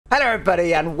Hello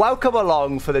everybody and welcome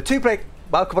along to the two-player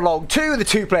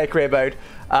career mode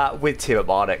with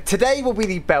Tiametmarduk. Today will be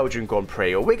the Belgian Grand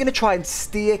Prix, or we're going to try and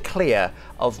steer clear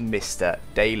of Mr.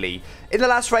 Daly. In the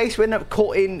last race, we ended up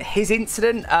caught in his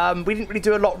incident. We didn't really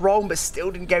do a lot wrong, but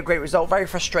still didn't get a great result. Very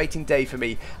frustrating day for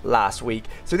me last week.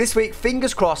 So this week,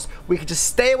 fingers crossed, we can just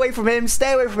stay away from him,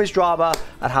 stay away from his drama,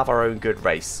 and have our own good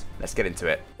race. Let's get into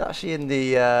it. Actually, in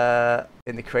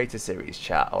the Creator Series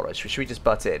chat. All right, should we just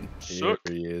butt in? Sure.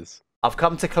 Here he is. I've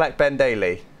come to collect Ben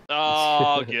Daly.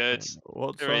 Oh, good.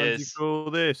 What time do you call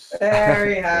this?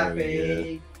 Very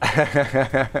happy.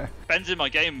 Ben's in my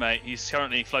game, mate. He's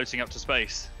currently floating up to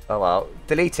space. Oh well,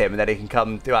 delete him and then he can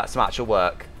come do some actual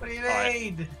work. What do you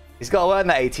need? He's got to earn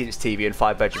that 80-inch TV and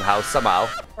 5-bedroom house somehow.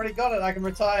 Already got it. I can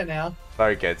retire now.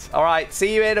 Very good. All right,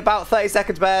 see you in about 30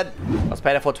 seconds, Ben. I was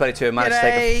paying F422 and managed to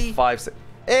take a 5.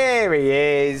 Here he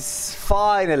is,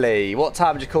 finally. What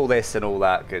time did you call this and all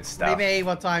that good stuff? What do you mean,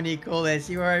 what time do you call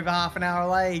this? You were over half an hour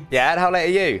late. Yeah, and how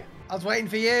late are you? I was waiting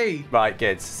for you. Right,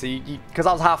 good. So because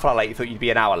I was half an hour late, you thought you'd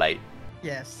be an hour late?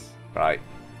 Yes. Right,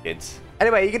 good.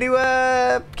 Anyway, you going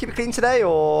to keep it clean today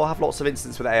or have lots of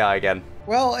incidents with AI again?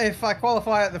 Well, if I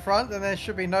qualify at the front, then there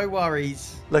should be no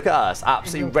worries. Look at us,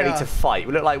 absolutely ready to fight.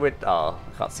 We look like we're... Oh,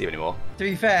 I can't see you anymore. To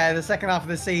be fair, the second half of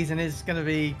the season is going to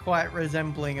be quite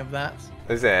resembling of that.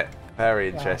 Is it? Very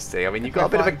interesting. I mean, you've got a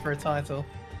bit of a... for a title.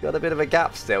 Got a bit of a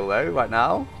gap still, though, right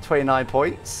now. 29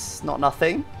 points. Not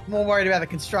nothing. More worried about the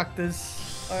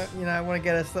constructors. You know, I want to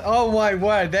get us... Oh, my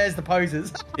word. There's the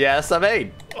posers. Yeah, that's what I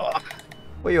mean.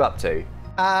 What are you up to?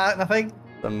 Nothing.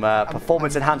 Some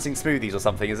performance-enhancing smoothies or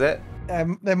something, is it?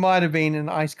 There might have been an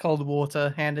ice-cold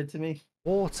water handed to me.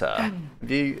 Water? Have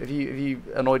you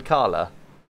annoyed Carla?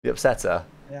 You upset her?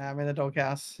 Yeah, I'm in the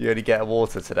doghouse. You only get a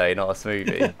water today, not a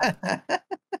smoothie.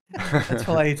 That's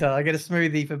for later. I get a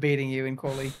smoothie for beating you in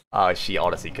quali. Oh, she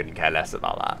honestly couldn't care less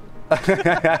about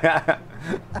that.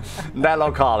 Nell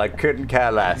or Carla couldn't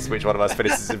care less which one of us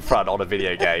finishes in front on a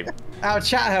video game. Our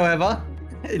chat, however,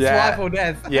 it's life or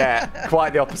death. Yeah,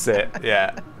 quite the opposite.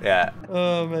 Yeah.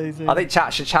 Oh, amazing. I think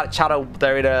chat should channel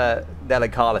their inner Nell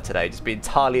and Carla today, just be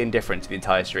entirely indifferent to the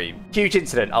entire stream. Huge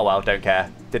incident. Oh well, don't care.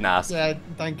 Didn't ask. Yeah,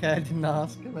 don't care. Didn't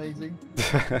ask. Amazing.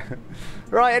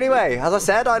 Right, anyway, as I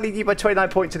said, I lead you by 29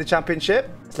 points to the championship.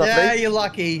 It's lovely. Yeah, you're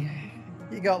lucky.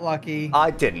 You got lucky.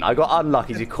 I didn't. I got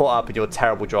unlucky. You caught up in your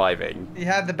terrible driving. You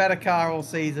had the better car all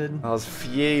season. I was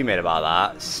fuming about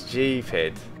that.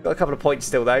 Stupid. Got a couple of points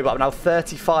still, though, but I'm now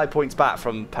 35 points back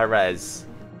from Perez.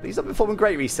 He's not been performing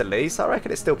great recently, so I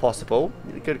reckon it's still possible.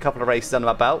 A good couple of races under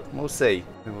my belt. We'll see.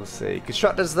 We'll see.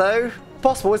 Constructors, though,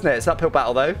 possible, isn't it? It's an uphill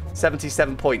battle, though.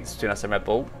 77 points between us and Red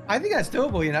Bull. I think that's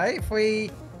doable, you know. If we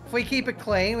keep it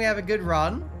clean, we have a good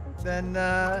run, then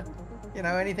you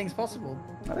know, anything's possible.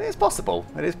 I think it's possible.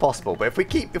 It is possible. But if we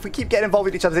keep getting involved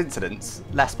with each other's incidents,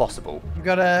 less possible. You've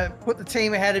got to put the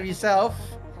team ahead of yourself.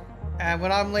 And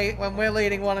when we're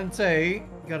leading 1 and 2, you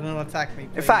got to not attack me,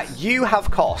 please. In fact, you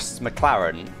have cost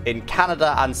McLaren in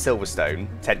Canada and Silverstone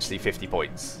potentially 50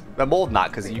 points. But more than that,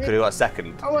 because you could have got a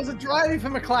second. I wasn't driving for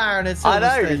McLaren at Silverstone.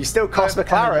 I know, you still cost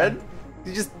McLaren.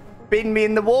 You just binned me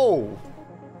in the wall.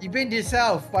 You binned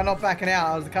yourself by not backing out.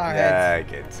 I was the car ahead.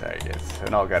 Yeah, good, very good.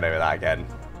 We're not going over that again.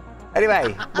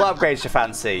 Anyway, what upgrades do you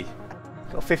fancy?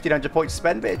 Got 1,500 points to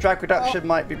spend, but drag reduction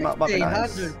might be nice.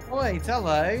 1,500 points,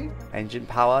 hello. Engine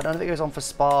power, I don't think it goes on for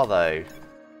Spa though.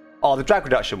 Oh, the drag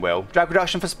reduction will. Drag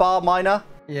reduction for Spa, minor?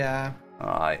 Yeah.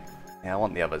 Alright. Yeah, I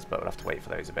want the others, but we'll have to wait for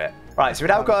those a bit. Right, so we've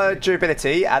now got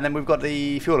durability, and then we've got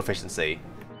the fuel efficiency.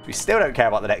 We still don't care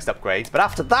about the next upgrades, but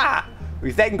after that,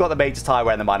 we've then got the major tyre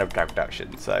wear and the minor drag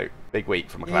reduction. So, big week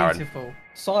for McLaren. Beautiful.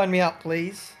 Sign me up,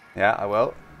 please. Yeah, I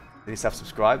will. Please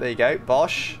subscribe. There you go.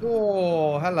 Bosch.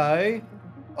 Oh, hello.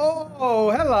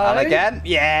 Oh, hello. And again.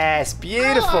 Yes,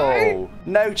 beautiful. Hello.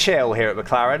 No chill here at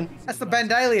McLaren. That's the Ben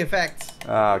Daly effect.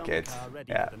 Oh, good.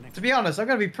 Yeah. To be honest, I'm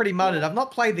going to be pretty muddled. I've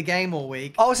not played the game all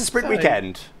week. Oh, it's a sprint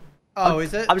weekend. Oh,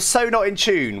 is it? I'm so not in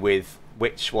tune with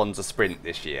which one's a sprint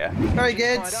this year. Very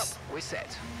good. We're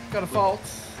set. Got a fault.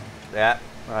 Yeah.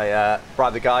 I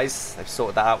bribed the guys. They've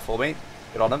sorted that out for me.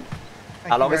 Good on them.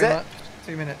 Thank How long you is very it? much.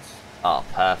 2 minutes. Oh,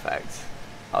 perfect.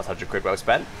 That was 100 quid well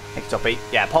spent. Thank you, Toppy.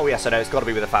 Yeah, pole, yes, I know. It's got to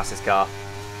be with the fastest car.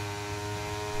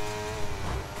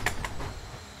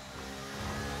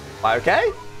 Right,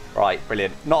 okay? Right,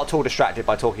 brilliant. Not at all distracted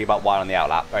by talking about wine on the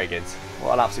outlap. Very good.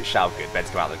 What an absolute shout. Good. Ben's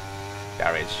come out of the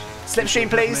garage. Slipstream,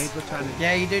 please.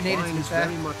 Yeah, you do need it to be fair.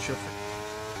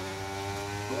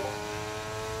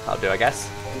 That'll do, I guess.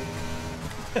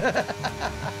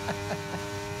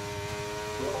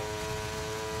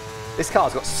 This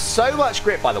car's got so much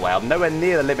grip, by the way. I'm nowhere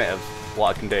near the limit of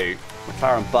what I can do.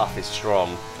 McLaren buff is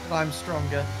strong. that I'm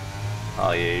stronger.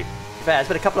 Are you? Fair, there's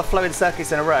been a couple of flowing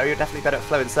circuits in a row. You're definitely better at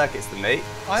flowing circuits than me.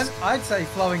 I'd say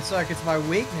flowing circuits my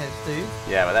weakness, dude.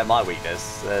 Yeah, but they're my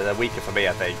weakness. They're weaker for me,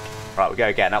 I think. Right, we'll go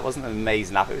again. That wasn't an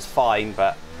amazing lap. It was fine,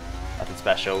 but nothing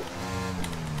special.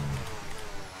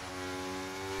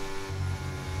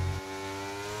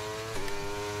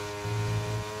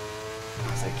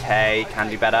 That's okay. Can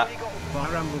do better.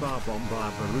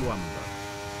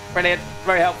 Brilliant.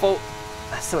 Very helpful.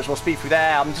 That's so much more speed through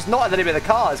there. I'm just not at the limit of the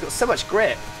car. It's got so much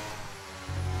grip.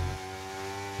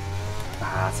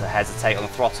 To hesitate on the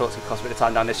throttle. It's going to cost a bit of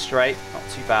time down this straight. Not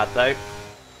too bad, though.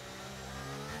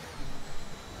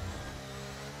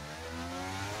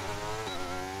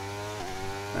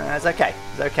 It's okay.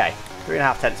 It's okay.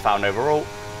 3.5 tenths found overall.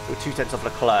 We're 2 tenths off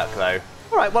Leclerc, though.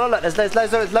 All right, well, look, there's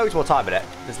loads more time in it.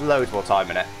 There's loads more time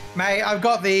in it. Mate, I've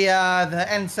got the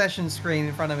end session screen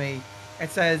in front of me. It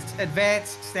says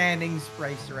Advanced Standings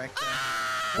Race Director.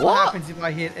 What happens if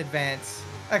I hit Advance?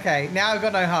 Okay, now I've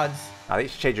got no HUDs. I think you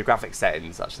should change your graphics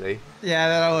settings, actually. Yeah,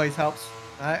 that always helps.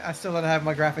 I still don't have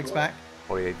my graphics back.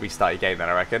 Probably restart your game then,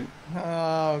 I reckon.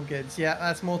 Oh, good. Yeah,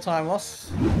 that's more time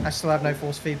loss. I still have no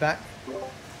force feedback.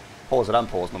 Pause and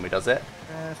unpause normally does it.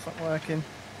 It's not working.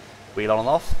 Wheel on and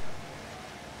off.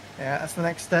 Yeah, that's the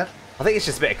next step. I think it's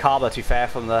just a bit of karma, to be fair,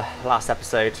 from the last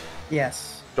episode.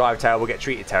 Yes. Drive terrible, get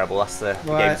treated terrible. That's the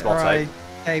game's motto.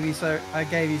 I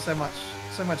gave you so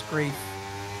much grief.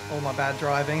 All my bad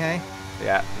driving, eh?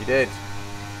 Yeah, you did.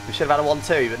 We should have had a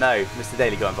 1-2, but no, Mr.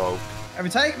 Daly got involved.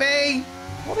 Overtake me!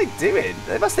 What are they doing?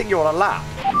 They must think you're on a lap.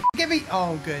 Give me...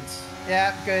 Oh, good.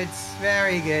 Yeah, good.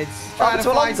 Very good. Trying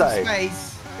to find some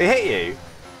space. He hit you?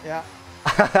 Yeah.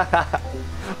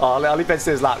 I'll leave Ben to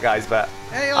his lap, guys, but...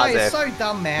 Hey, like, it's so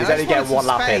dumb, man. He's only getting one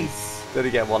lap in. He's only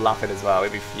getting one lap in as well.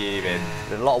 He'll be fuming.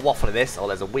 There's a lot of waffle in this. Oh,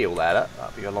 there's a wheel there.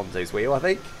 That'll be Alonso's wheel, I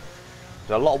think.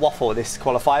 There's a lot of waffle in this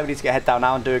qualifier. We need to get head down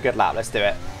now and do a good lap. Let's do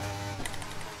it.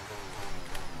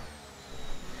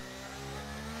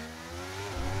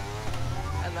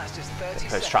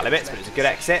 Post track limits, but it's a good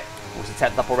exit. Also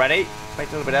 10th up already. Made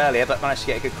a little bit earlier, but managed to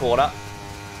get a good corner.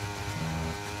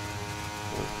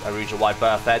 A regional wide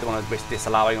berth there. Don't want to risk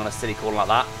disallowing on a silly corner like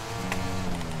that.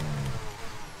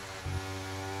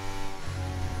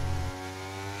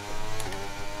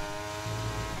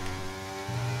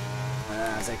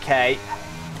 That's okay.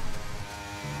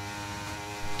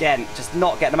 Again, just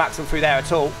not getting the maximum through there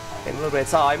at all. Getting a little bit of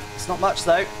time. It's not much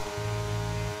though.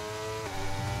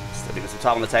 Still leaving some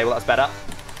time on the table, that's better.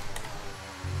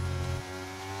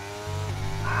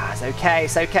 It's okay,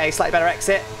 it's okay. Slightly better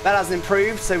exit. Ben hasn't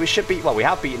improved, so we should beat... Well, we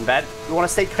have beaten Ben. We want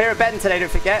to stay clear of Ben today,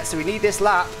 don't forget, so we need this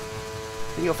lap. I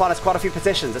think you'll find us quite a few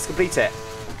positions. Let's complete it.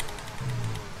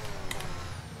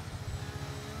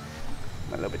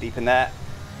 A little bit deep in there.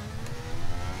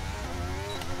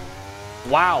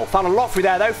 Wow, found a lot through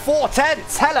there, though. 4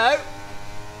 tenths, hello.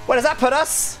 Where does that put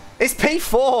us? It's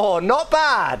P4. Not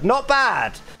bad, not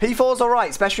bad. P4's all right,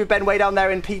 especially with Ben way down there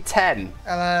in P10.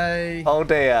 Hello. Oh,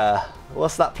 dear.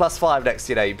 What's that +5 next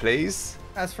to your name, please?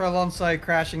 That's for Alonso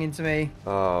crashing into me.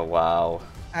 Oh, wow.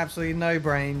 Absolutely no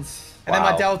brains. And then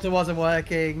my Delta wasn't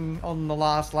working on the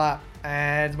last lap.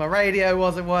 And my radio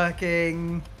wasn't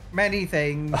working. Many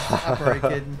things are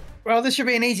broken. Well, this should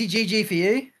be an easy GG for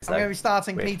you. I'm going to be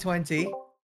starting P20.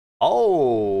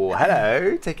 Oh,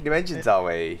 hello. Taking new engines, are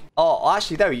we? Oh,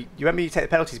 actually, no. You remember you take the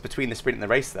penalties between the sprint and the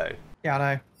race, though? Yeah,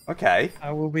 I know. Okay.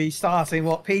 I will be starting,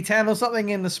 what, P10 or something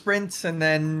in the sprint and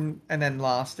then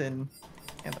last in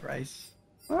the race.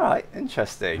 All right,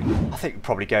 interesting. I think we'll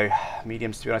probably go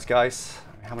mediums, to be honest, guys.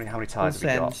 How many tyres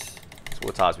have we got? That's all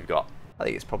the tyres we've got. I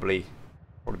think it's probably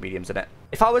mediums in it.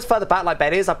 If I was further back like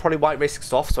Ben is, I probably might risk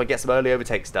soft so I get some early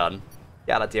overtakes done.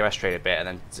 Yeah, let DRS train a bit and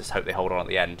then just hope they hold on at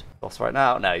the end. Softs right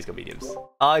now? No, he's got mediums.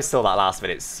 I saw that last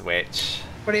minute switch.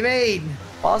 What do you mean?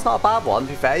 Well, that's not a bad one, to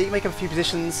be fair. You can make up a few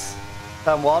positions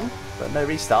turn 1, but no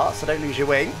restart, so don't lose your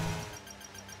wing.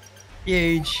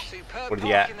 Huge. What did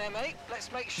you get?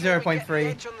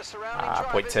 0.3.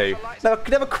 0.2.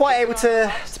 Never quite able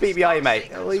to beat behind you,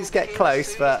 mate. Always get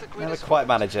close, but never quite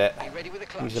manage it.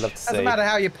 Which you love to see. Doesn't matter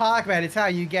how you park, man. It's how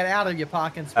you get out of your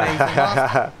parking space.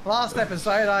 last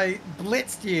episode, I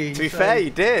blitzed you. To be fair, you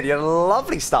did. You had a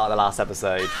lovely start in the last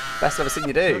episode. Best I've ever seen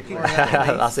you do.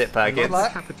 That's it, Perkins.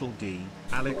 Capital D,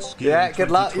 Alex. Yeah,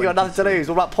 good luck. You got nothing to lose.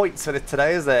 All about points for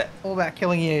today, is it? All about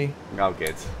killing you. Oh,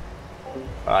 good.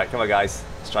 All right, come on, guys.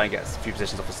 Let's try and get a few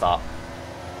positions off the start.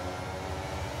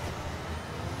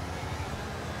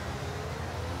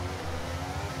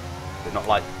 Did not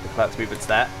like the Clerk's movements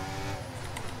there.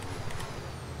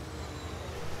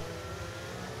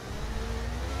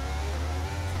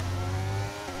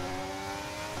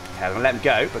 Okay, I'm gonna let them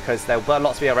go because they'll burn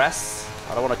lots of ERS.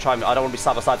 I don't want to be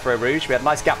side by side for a Rouge. We had a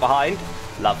nice gap behind.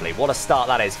 Lovely. What a start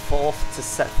that is. Fourth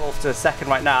to second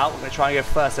right now. I'm gonna try and go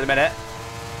first in a minute.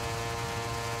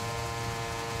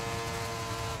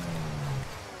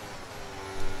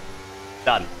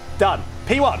 Done. Done.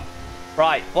 P1.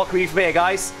 Right, what can we do from here,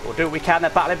 guys? We'll do what we can. They're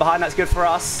battling behind. That's good for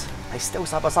us. They still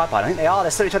side by side behind. I think they are.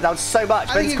 They're slowing each other down so much.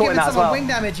 I think you've given someone wing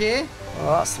damage here.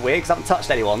 Oh, that's weird because I haven't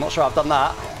touched anyone. Not sure I've done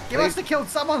that. You must have killed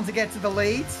someone to get to the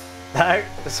lead. No,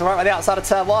 it's right on the outside of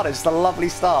turn 1. It's just a lovely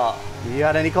start. You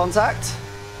had any contact?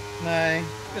 No,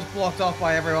 just blocked off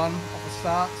by everyone off the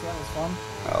start, so that was fun.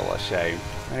 Oh, what a shame.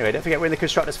 Anyway, don't forget we're in the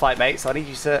constructors fight, mate, so I need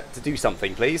you to do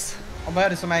something, please. I'll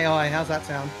murder some AI. How's that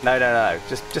sound? No.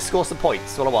 Just score some points.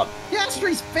 That's all I want. Yeah,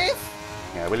 Street's 5th.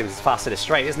 Yeah, Williams is faster to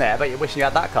straight, isn't it? I bet you're wishing you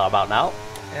had that car about now.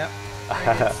 Yep.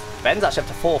 Ben's actually up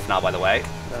to 4th now, by the way. I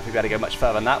don't know if we'll be able to go much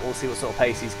further than that. We'll see what sort of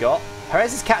pace he's got.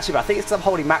 Perez is catching, but I think it's because I'm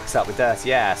holding Max up with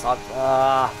dirty air. So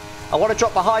I want to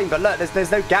drop behind, but look,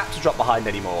 there's no gap to drop behind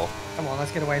anymore. Come on,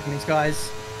 let's get away from these guys.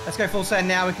 Let's go full send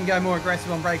now. We can go more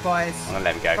aggressive on brake bias. I'm going to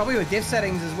let him go. Probably with diff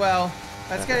settings as well.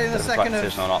 Let's get in the second of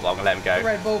or not, but I'm going to let him go.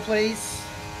 Red Bull, please.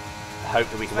 Hope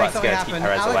that we can work together to keep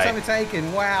Perez away. Alex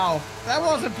overtaken. Wow. That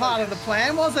wasn't part of the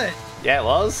plan, was it? Yeah, it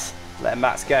was. Let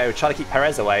Max go. Try to keep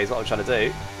Perez away is what I'm trying to do.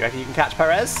 You reckon you can catch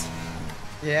Perez?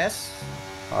 Yes.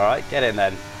 All right, get in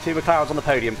then. 2 McLarens on the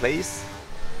podium, please.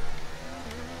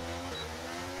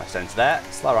 Nice into there.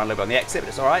 Slow around a little bit on the exit, but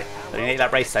it's all right. Don't need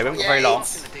that race though. We haven't got very long.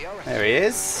 There he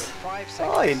is.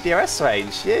 Oh, in DRS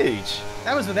range. Huge.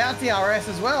 That was without DRS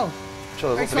as well. I'm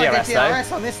sure there's lots of DRS though.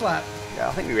 DRS on this lap. Yeah,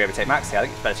 I think we were able to take Max here. I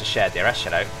think it's better to share DRS,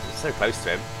 you know. We're so close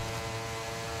to him.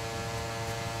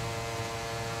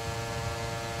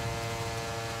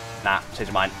 Nah, change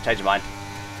your mind. Change your mind.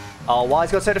 Oh, why has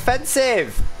he got so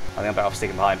defensive? I think I'm better off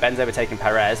sticking behind. Ben's overtaking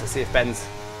Perez. Let's see if Ben's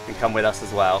can come with us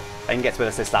as well. Ben gets with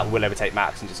us this lap. We'll overtake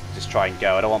Max and just try and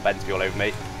go. I don't want Ben to be all over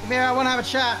me. Come here, I want to have a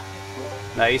chat.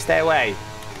 No, you stay away.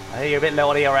 I think you're a bit low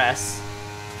on ERS.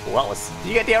 Oh, that was... Did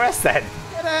you get DRS then?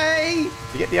 G'day!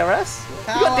 Did you get DRS?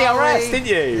 You got DRS, didn't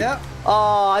you? Yep.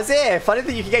 Oh, as if. I didn't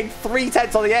think you could gain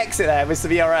 3/10 on the exit there with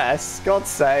some ERS. God's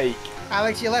sake.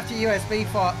 Alex, you left your USB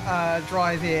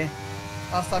drive here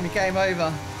last time you came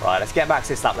over. Right, let's get Max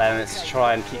this lap then. Let's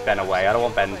try and keep Ben away. I don't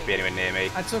want Ben to be anywhere near me.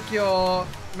 I took your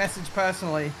message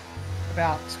personally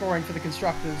about scoring for the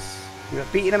constructors.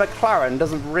 Beating a McLaren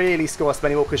doesn't really score us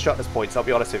many more constructors points, I'll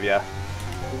be honest with you.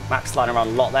 Max sliding around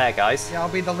a lot there, guys. Yeah, I'll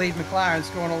be the lead McLaren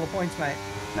scoring all the points, mate.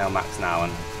 Nail Max now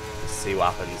and let's see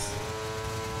what happens.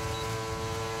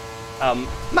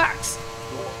 Max!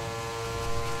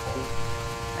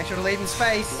 Make sure to leave him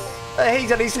space.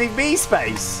 He's at least leave me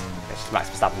space. It's just Max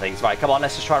Verstappen things. Right, come on,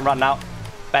 let's just try and run now.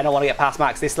 Ben, I want to get past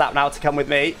Max this lap now to come with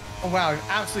me. Oh, wow,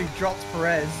 absolutely dropped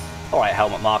Perez. All right,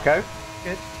 helmet Marco.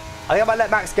 Good. I think I might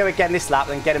let Max go again this lap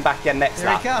and get him back again next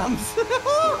lap. Here he comes.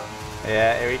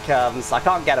 Yeah, here he comes. I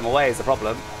can't get him away is the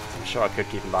problem. I'm sure I could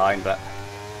keep him behind, but...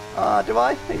 do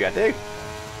I? Maybe I do.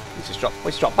 He's just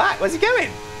dropped back. Where's he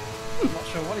going? I'm not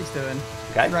sure what he's doing.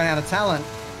 Okay. He's running out of talent.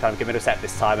 Kind of give him a step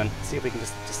this time and see if we can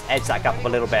just edge that gap up a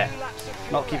little bit.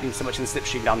 Not keep him so much in the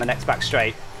slipstream down the next back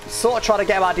straight. Sort of trying to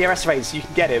get him out of DRS range so you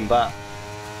can get him, but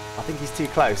I think he's too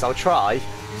close. I'll try. You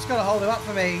just got to hold him up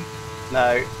for me.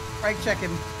 No. Brake check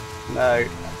him. No.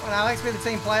 Come on, Alex, be the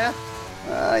team player.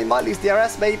 He might lose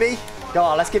DRS, maybe. Go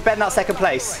on, let's give Ben that second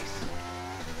place.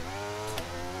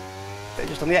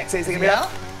 Just on the exit, is he going to be out?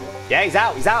 Yeah, he's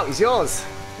out. He's out. He's yours.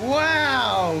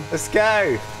 Wow. Let's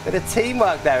go. Bit of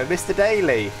teamwork there with Mr.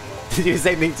 Daly. Did he do the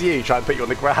same thing to you? Try and put you on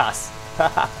the grass.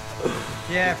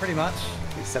 Yeah, pretty much.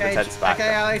 He's 7/10 back. Okay,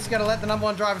 Alex, you got to let the number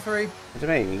 1 driver through. What do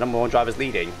you mean? Number 1 driver's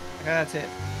leading. Okay, that's it.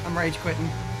 I'm rage quitting.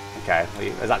 Okay, well,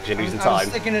 is that because you're losing time? I'm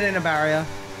sticking it in a barrier.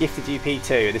 Gifted you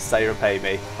P2, and this is how you repay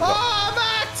me. Oh,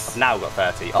 Max! I've now got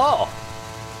 30. Oh!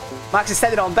 Max is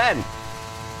sending on Ben.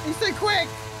 He's too quick.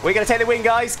 We're going to take the win,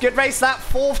 guys. Good race lap.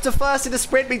 4th to 1st in the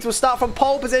sprint means we'll start from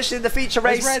pole position in the feature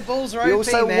race. Those Red Bulls are We OP,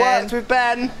 also man. worked with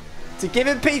Ben to give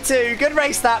him P2. Good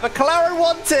race lap. McLaren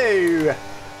 1-2.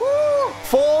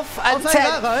 4th and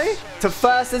 10th to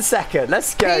 1st and 2nd.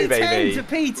 Let's go, P10 baby. to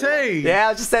P2. Yeah, I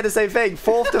was just saying the same thing.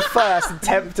 4th to 1st and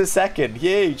 10th to 2nd.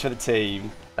 Huge for the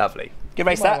team. Lovely. Good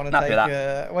race that. Happy with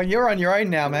that. Well, you're on your own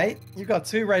now, mate. You've got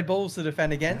 2 Red Bulls to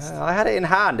defend against. I had it in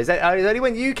hand. It was only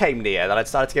when you came near that I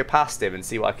decided to go past him and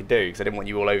see what I could do because I didn't want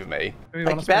you all over me. Do we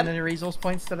want to spend any resource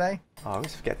points today? Oh, I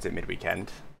always forget to do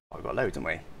mid-weekend. Oh, we've got loads, haven't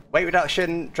we? Weight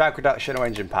reduction, drag reduction, or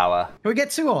engine power. Can we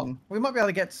get 2 on? We might be able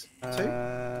to get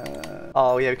 2.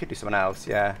 Oh, yeah, we could do someone else,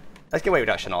 yeah. Let's get weight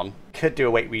reduction on. Could do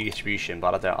a weight redistribution,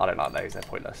 but I don't like those. They're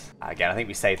pointless. Again, I think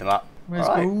we saved them up. Let's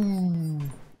go.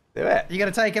 Do it. You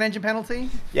going to take an engine penalty?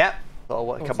 Yep.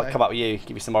 I'll come up with you,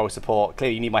 give you some moral support.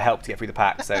 Clearly, you need my help to get through the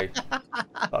pack, so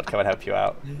I'd come and help you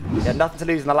out. You had nothing to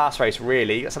lose in the last race,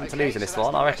 really. You got something to lose in this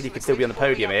one. I reckon you could still be on the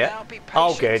podium here.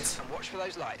 Oh, good.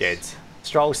 Good.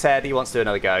 Stroll said he wants to do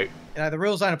another go. You know, the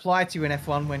rules don't apply to you in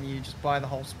F1 when you just buy the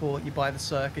whole sport. You buy the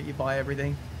circuit, you buy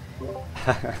everything.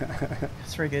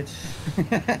 It's very good.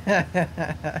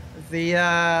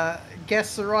 The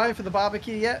guests arrived for the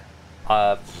barbecue yet?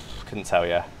 Couldn't tell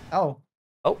you. Oh.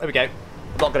 Oh, there we go.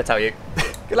 I'm not going to tell you.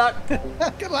 Good luck.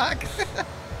 Good luck.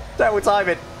 Terrible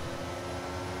timing.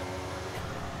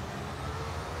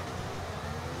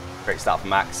 Great start for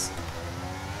Max.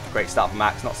 Great start for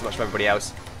Max, not so much for everybody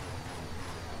else.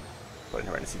 Putting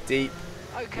horrendously deep.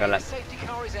 Okay, the safety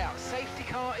car is out. Safety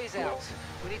car is out.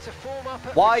 We need to form up.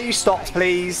 Why are you stopped,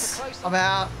 please? I'm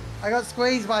out. I got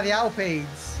squeezed by the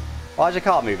Alpines. Why's your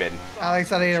car moving?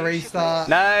 Alex, I need a restart.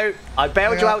 No, I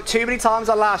bailed you out too many times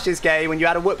on last year's game when you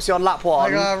had a whoopsie on lap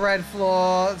 1. I got a red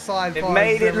floor, side It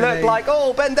made it look like,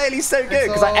 oh, Ben Daly's so good.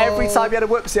 Because like, every time you had a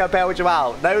whoopsie, I bailed you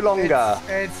out. No longer.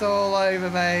 It's all over,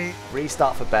 mate.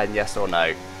 Restart for Ben, yes or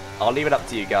no? I'll leave it up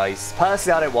to you guys.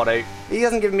 Personally, I don't want to. He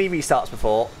hasn't given me restarts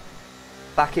before.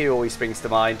 Baku always springs to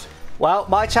mind. Well,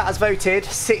 my chat has voted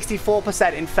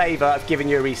 64% in favour of giving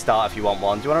you a restart if you want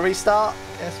one. Do you want a restart?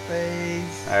 Yes,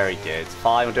 please. Very good.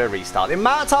 Fine, we'll do a restart. The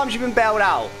amount of times you've been bailed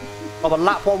out of a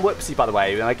lap 1 whoopsie, by the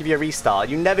way, when I give you a restart,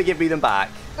 you never give me them back.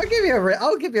 I'll give you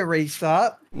a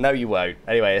restart. No, you won't.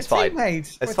 Anyway, it's fine.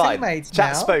 Teammates. It's fine.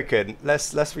 Chat's spoken.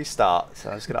 Let's restart.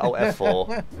 So I'm just going to Alt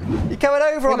F4. You're coming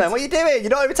over on them. What are you doing? You're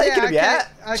not overtaking them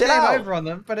yet. I came over on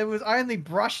them, but I only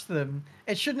brushed them.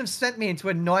 It shouldn't have sent me into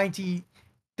a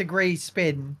 90-degree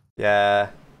spin. Yeah.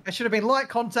 It should have been light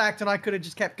contact, and I could have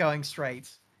just kept going straight.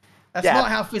 That's not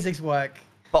how physics work.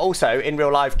 But also, in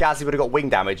real life, Gazzy would have got wing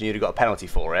damage, and you'd have got a penalty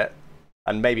for it.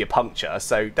 And maybe a puncture,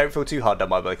 so don't feel too hard done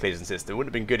by the collision system.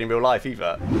 Wouldn't have been good in real life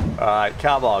either. Alright,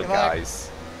 come on, guys.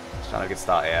 Just trying to get a good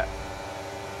start here.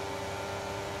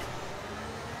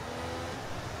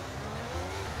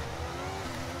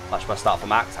 Much better start for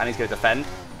Max, and he's going to defend.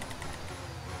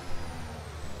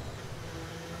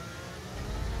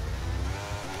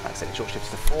 Max hitting short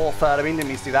shifts to 4th. I mean, didn't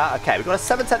need to do that. Okay, we've got a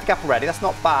 7/10 gap already. That's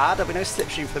not bad. There'll be no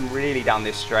slipstream for them really down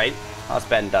this straight. That's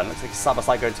Ben done. Looks like he's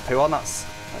side-by-side going to Puon. That's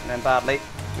them badly.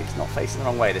 He's not facing the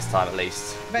wrong way this time, at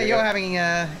least. I bet you're having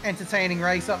an entertaining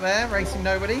race up there, racing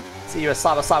nobody. See you a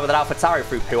side-by-side with an AlphaTauri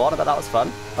through Puon. I bet that was fun.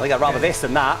 I think I'd rather this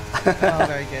than that. Oh,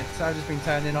 very good. So I've just been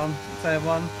turned in on turn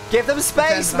 1. Give them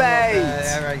space, mate!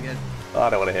 Yeah, very good. Oh, I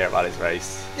don't want to hear about his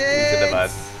race. Yes. He's in the mud.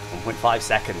 1.5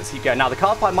 seconds. Keep going. Now, the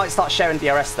car pipe might start sharing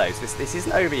DRS, though, so this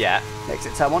isn't over yet. Next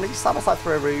at turn 1. Are you side-by-side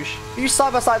throw a Rouge? Are you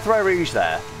side-by-side throw a Rouge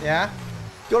there? Yeah.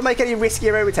 Do you want to make any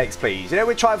riskier overtakes, please? You know,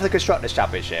 we're trying for the Constructors'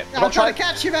 Championship. I'm trying to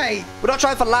catch you, mate. We're not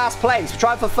trying for last place. We're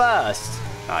trying for first.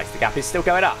 Nice. The gap is still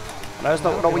going up. I know it's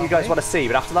not what you guys want to see,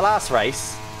 but after the last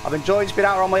race, I've enjoyed just being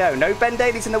out on my own. No Ben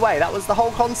Daly's in the way. That was the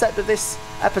whole concept of this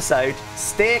episode.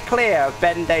 Steer clear of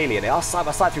Ben Daly. And they are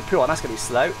side-by-side through Puon. That's going to be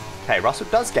slow. Okay, Russell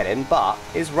does get in, but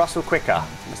is Russell quicker?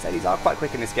 Mercedes are quite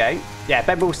quick in this game. Yeah,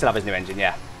 Ben will still have his new engine,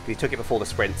 yeah. He took it before the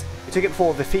sprint. He took it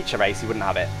before the feature race, he wouldn't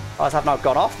have it. Ours have now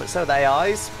gone off, but so are the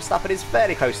AIs. Verstappen is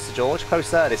fairly close to George,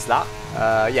 closer this lap.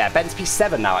 Yeah, Ben's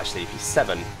P7 now, actually, P7.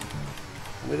 And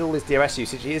with all his DRS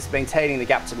usage, he is maintaining the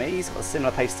gap to me. He's got a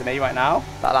similar pace to me right now.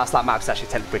 That last lap, Max is actually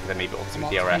 10th quicker than me, but obviously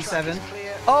with DRS. P7.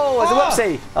 Oh, there's a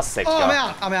whoopsie. That's a safety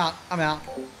car. I'm out.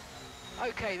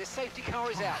 Okay, the safety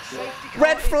car is out.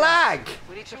 Red flag!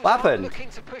 What happened?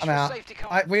 I'm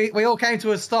out. We all came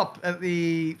to a stop at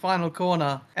the final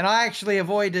corner, and I actually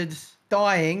avoided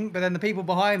dying, but then the people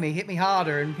behind me hit me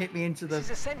harder and hit me into the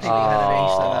so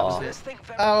that was it.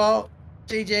 Oh well,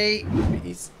 GG.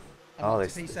 Oh,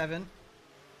 this P7.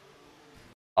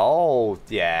 Oh,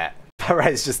 yeah.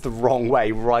 Perez just the wrong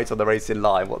way, right on the racing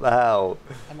line. What the hell?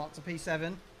 I'm up to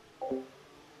P7.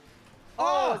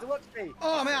 Oh,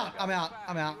 I'm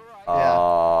out.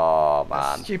 Oh,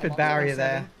 man. Stupid barrier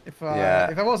there. If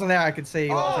I wasn't there, I could see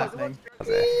what was happening.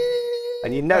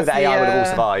 And you know that AI would have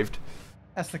all survived.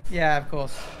 Yeah, of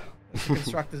course. The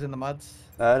constructors in the muds.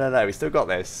 No, we still got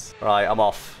this. Right, I'm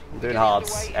off. I'm doing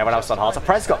hards. Everyone else on hards. So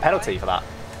Perez got a penalty for that.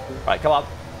 Right, come on.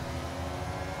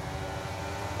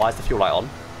 Why is the fuel light on?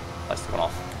 Light's gone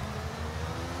off.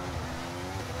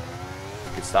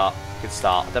 Good start.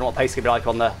 I don't know what pace is going to be like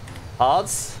on the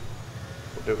hards.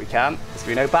 We'll do what we can. There's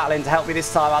going to be no battling to help me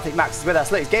this time. I think Max is with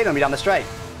us. Look, he's gaining on me down the straight.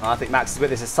 I think Max is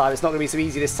with us this time. It's not going to be so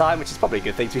easy this time, which is probably a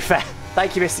good thing, to be fair.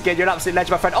 Thank you, Mr. Gillon. You're an absolute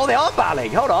legend, my friend. Oh, they are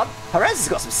battling. Hold on. Perez has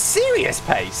got some serious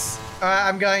pace.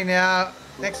 I'm going now.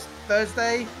 Next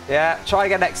Thursday. Yeah, try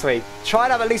again next week. Try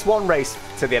and have at least one race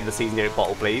to the end of the season,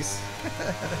 bottle, please.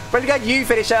 Really good, you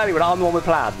finish early when I'm the one with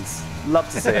plans.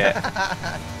 Love to see it.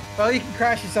 Well, you can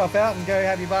crash yourself out and go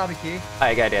have your barbecue. There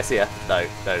you go, dear. See ya. No.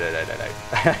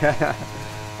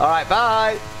 All right,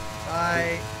 bye.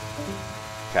 Bye.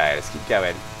 Okay, let's keep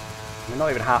going. We're not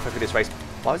even halfway through this race.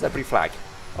 Why was there a blue flag?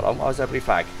 Hold on, why was there a blue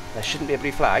flag? There shouldn't be a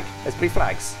blue flag. There's blue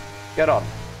flags. Get on.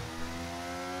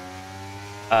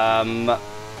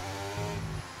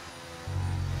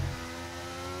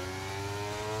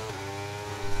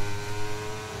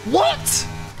 What?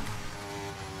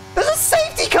 There's a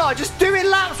safety car just doing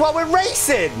laps while we're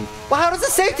racing. Well, how does the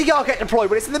safety car get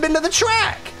deployed when it's in the middle of the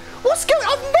track? What's going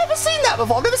on? I've never seen that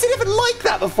before. I've never seen anything like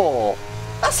that before.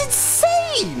 That's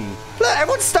insane. Look,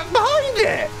 everyone's stuck behind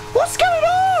it. What's going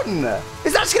on?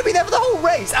 Is that just going to be there for the whole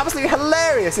race? Absolutely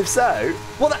hilarious if so.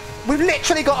 Well, we've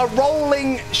literally got a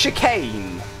rolling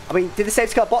chicane. I mean, did the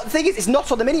safety car... But the thing is, it's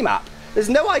not on the minimap. There's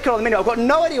no icon on the minimap. I've got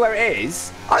no idea where it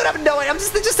is. I don't have no idea. I'm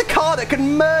just a car that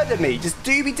can murder me. Just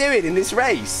do be doing in this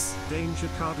race. Danger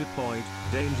car deployed.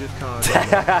 Danger car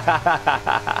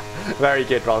deployed. Very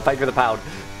good, Ron. Thank you for the pound.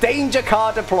 Danger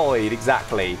car deployed.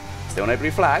 Exactly. Still no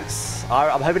blue flags.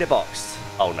 I'm hoping it boxed.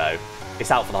 Oh, no.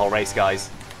 It's out for the whole race, guys.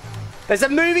 There's a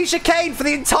moving chicane for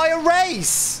the entire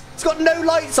race. It's got no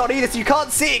lights on either, so you can't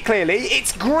see it clearly.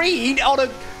 It's green on a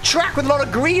track with a lot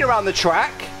of green around the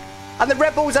track. And the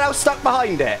Red Bulls are now stuck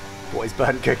behind it. What is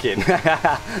Burnt cooking?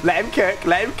 Let him cook.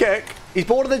 Let him cook. He's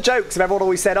bored of the jokes of everyone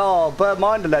always said, oh, Burnt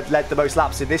Minder led the most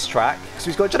laps in this track. So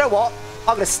he's going, do you know what?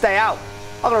 I'm going to stay out.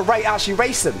 I'm going to actually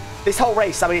race them. This whole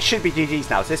race, I mean, it should be GG's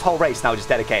now. So this whole race now just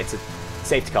dedicated to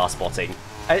safety car spotting.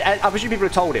 I presume people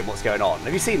have told him what's going on.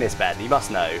 Have you seen this, Ben? You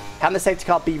must know. Can the safety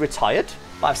car be retired?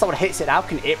 Like, if someone hits it now,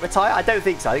 can it retire? I don't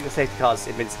think so. I think the safety car's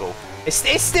invincible. It's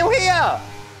still here!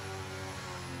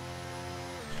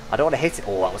 I don't want to hit it.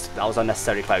 Oh, that was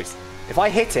unnecessarily close. If I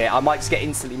hit it, I might just get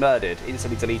instantly murdered,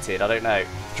 instantly deleted. I don't know.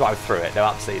 Drive through it. No,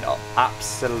 absolutely not.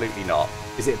 Absolutely not.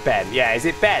 Is it Ben? Yeah, is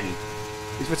it Ben?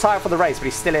 He's retired from the race, but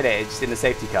he's still in it, just in the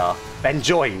safety car. Ben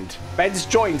joined. Ben's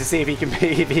joined to see if he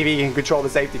can control the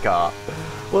safety car.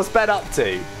 What's Ben up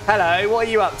to? Hello, what are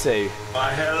you up to?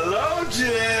 Why, hello,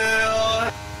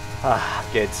 Jill. Ah,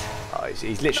 good. Oh,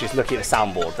 he's literally just looking at the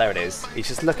soundboard. There it is. He's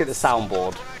just looking at the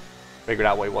soundboard, figuring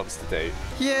out what he wants to do.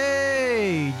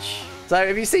 Huge. So,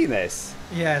 have you seen this?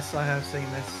 Yes, I have seen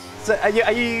this. So,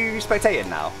 are you spectating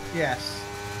now? Yes.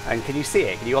 And can you see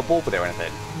it? Can you on board with it or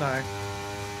anything? No.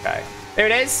 Okay. Here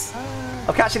it is.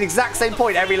 I'm catching the exact same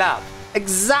point every lap.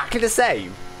 Exactly the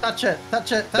same. Touch it.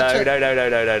 Touch it. Touch it.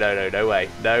 No. No way.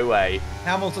 No way.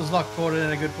 Hamilton's not caught it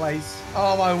in a good place.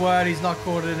 Oh, my word. He's not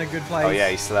caught it in a good place. Oh, yeah,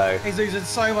 he's slow. He's losing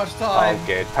so much time. Oh,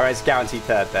 good. Perez guaranteed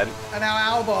third then. And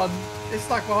now Albon is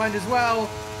stuck behind as well.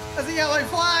 There's a yellow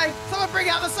flag. Someone bring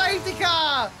out the safety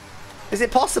car. Is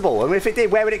it possible? I mean, if it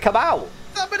did, where would it come out?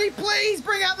 Somebody please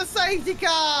bring out the safety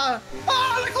car.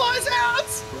 Oh, Leclerc's out.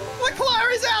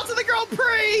 Leclerc is out of the Grand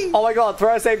Prix. Oh, my God.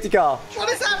 Throw a safety car. What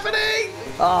is happening?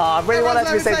 Oh, I really want that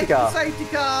to be a safety car. Safety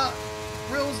car.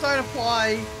 Rules don't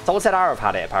apply. Someone said Arab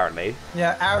had it, apparently.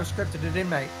 Yeah, Arab scripted it in,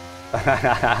 mate.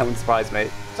 Wouldn't surprise me.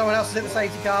 Someone else is in the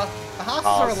safety car. The Haas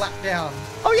are a lap down.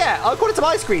 Oh, yeah. According to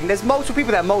my screen, there's multiple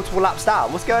people there, multiple laps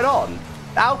down. What's going on?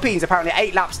 The Alpine's apparently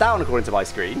 8 laps down, according to my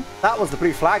screen. That was the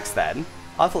blue flags then.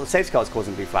 I thought the safety car was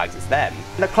causing blue flags. It's them.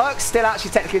 Leclerc's still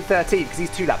actually technically 13 because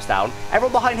he's 2 laps down.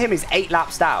 Everyone behind him is 8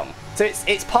 laps down. So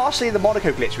it's partially the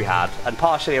Monaco glitch we had and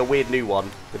partially a weird new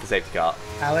one with the safety car.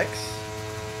 Alex?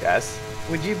 Yes?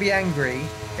 Would you be angry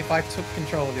if I took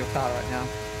control of your car right now?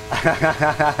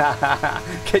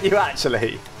 Can you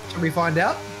actually? Should we find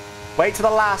out? Wait till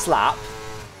the last lap,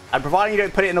 and providing you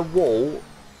don't put it in a wall,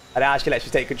 and it actually lets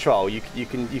you take control, you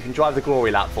can drive the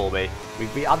glory lap for me.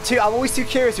 I'm always too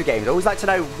curious with games. I always like to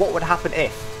know what would happen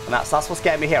if, and that's what's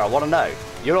getting me here. I want to know.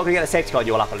 You're not going to get the safety car in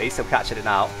your lap at least. I'm catching it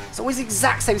now. It's always the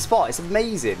exact same spot. It's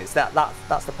amazing. It's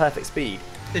that's the perfect speed.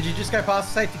 Did you just go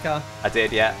past the safety car? I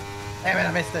did, yeah. Damn it,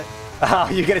 I missed it. Oh,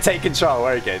 you're going to take control.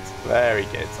 Very good. Very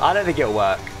good. I don't think it'll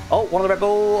work. Oh, one of the Red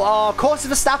Bull. Oh, of course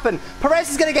it's Verstappen. Perez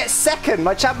is going to get second,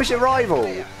 my championship rival.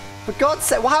 For God's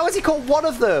sake. Well, how has he caught one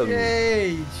of them?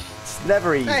 Yay. It's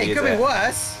never easy, Hey, it could be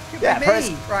worse. Could be me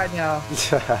Perez... right now.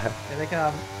 Here they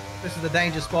come. This is the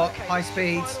danger spot. High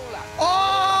speeds.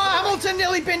 Oh, Hamilton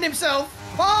nearly pinned himself.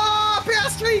 Oh,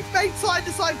 Piastri made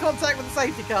side-to-side contact with the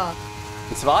safety car.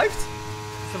 He survived?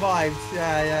 Survived.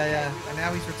 Yeah. And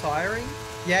now he's retiring?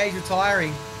 Yeah, he's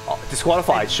retiring. Oh,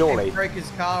 disqualified, surely. He broke his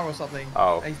car or something.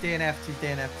 Oh. He's DNF'd. He's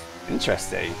DNF'd.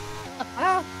 Interesting.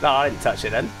 No, I didn't touch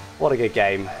it then. What a good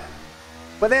game.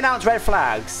 When they announced red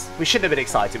flags, we shouldn't have been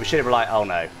excited. We should have been like, oh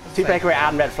no. Two-player career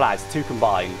and red flags, 2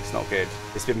 combined. It's not good.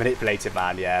 It's been manipulated,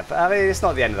 man, yeah. But, I mean, it's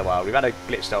not the end of the world. We've had a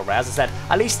glitched over. As I said,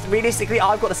 at least, realistically,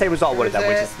 I've got the same result with them,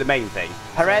 which is the main thing.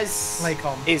 Perez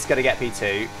is going to get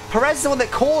P2. Perez is the one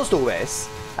that caused all this,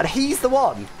 and he's the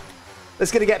one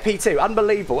that's going to get P2.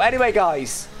 Unbelievable. Anyway,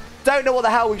 guys, don't know what the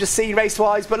hell we've just seen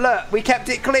race-wise, but look, we kept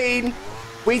it clean.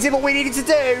 We did what we needed to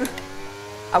do,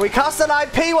 and we cast a line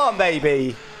P1,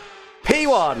 baby.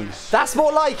 P1. That's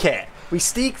more like it. We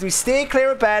steer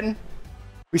clear of Ben.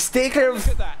 We steer clear of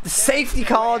the safety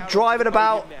car driving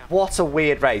about. What a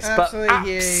weird race.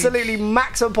 Absolutely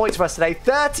maximum points for us today.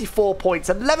 34 points,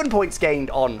 11 points gained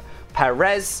on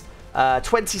Perez.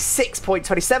 26 points,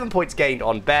 27 points gained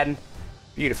on Ben.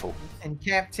 Beautiful. And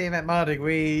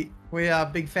Tiametmarduk, we are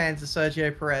big fans of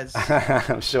Sergio Perez.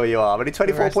 I'm sure you are. Only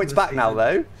 24 points back now,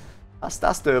 though. That's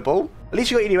doable. At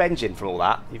least you got your new engine from all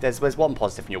that. There's one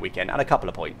positive from your weekend and a couple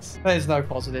of points. There's no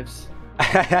positives.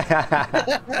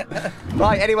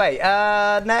 Right, anyway,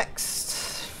 next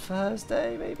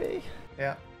Thursday, maybe?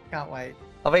 Yeah, can't wait.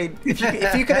 I mean,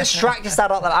 if you can extract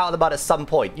yourself out of the mud at some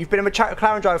point. You've been a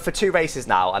McLaren driver for 2 races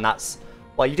now, and that's...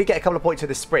 Well, you did get a couple of points for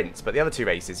the sprints, but the other 2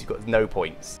 races, you've got no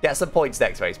points. Get some points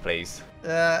next race, please.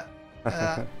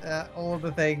 All of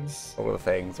the things. All the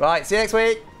things. Right, see you next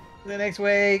week. See you next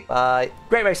week. Bye.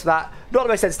 Great race for that. Not the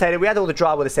most entertaining. We had all the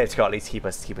drama with the safety car at least to keep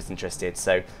us interested.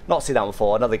 So, not seen that one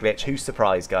before. Another glitch. Who's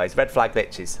surprised, guys? Red flag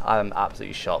glitches. I'm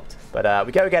absolutely shocked. But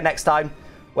we go again next time,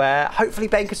 where hopefully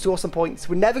Ben can score some points.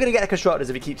 We're never going to get the constructors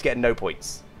if he keeps getting no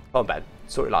points. Come on, Ben.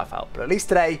 Sort your life out. But at least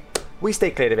today, we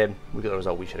stayed clear of him. We got the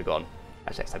result we should have gone.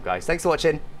 Catch you next time, guys. Thanks for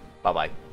watching. Bye-bye.